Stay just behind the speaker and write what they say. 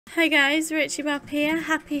Hi guys, rachybop here.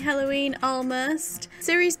 Happy Halloween almost.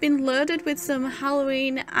 Siri's been loaded with some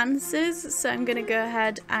Halloween answers, so I'm gonna go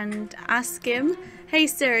ahead and ask him. Hey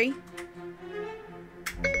Siri,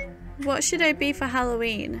 what should I be for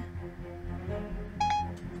Halloween?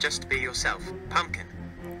 Just be yourself, pumpkin.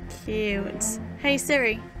 Cute. Hey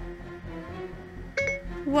Siri,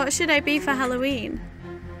 what should I be for Halloween?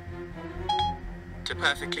 To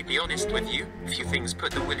perfectly be honest with you, few things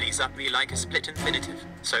put the willies up me like a split infinitive.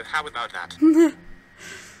 So how about that?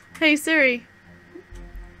 Hey Siri,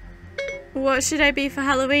 what should I be for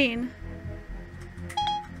Halloween?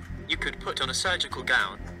 You could put on a surgical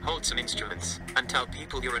gown, hold some instruments, and tell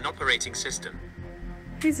people you're an operating system.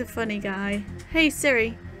 He's a funny guy. Hey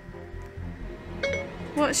Siri,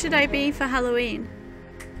 what should I be for Halloween?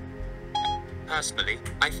 Personally,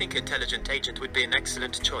 I think intelligent agent would be an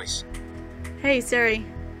excellent choice. Hey Siri,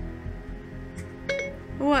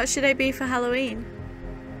 what should I be for Halloween?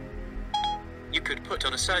 You could put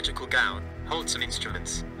on a surgical gown, hold some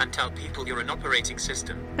instruments, and tell people you're an operating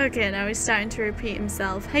system. Okay, now he's starting to repeat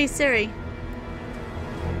himself. Hey Siri,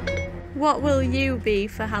 what will you be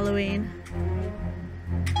for Halloween?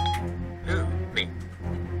 Who? Me?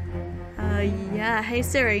 Yeah. Hey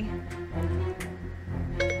Siri,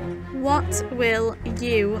 what will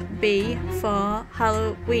you be for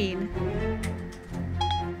Halloween?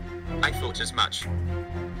 I thought as much.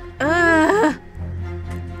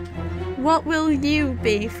 What will you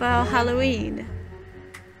be for Halloween?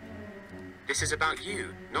 This is about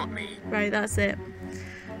you, not me. Right, that's it.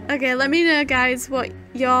 Okay, let me know guys what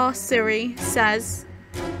your Siri says,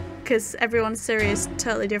 because everyone's Siri is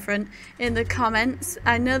totally different, in the comments.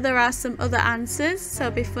 I know there are some other answers, so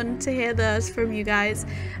it'll be fun to hear those from you guys.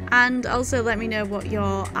 And also let me know what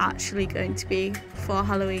you're actually going to be for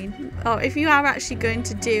Halloween. Or if you are actually going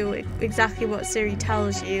to do exactly what Siri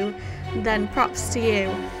tells you, then props to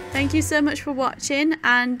you. Thank you so much for watching,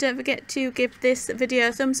 and don't forget to give this video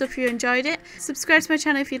a thumbs up if you enjoyed it. Subscribe to my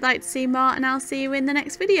channel if you'd like to see more, and I'll see you in the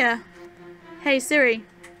next video. Hey Siri,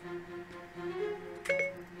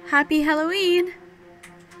 Happy Halloween!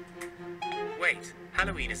 Wait,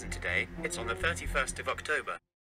 Halloween isn't today, it's on the 31st of October.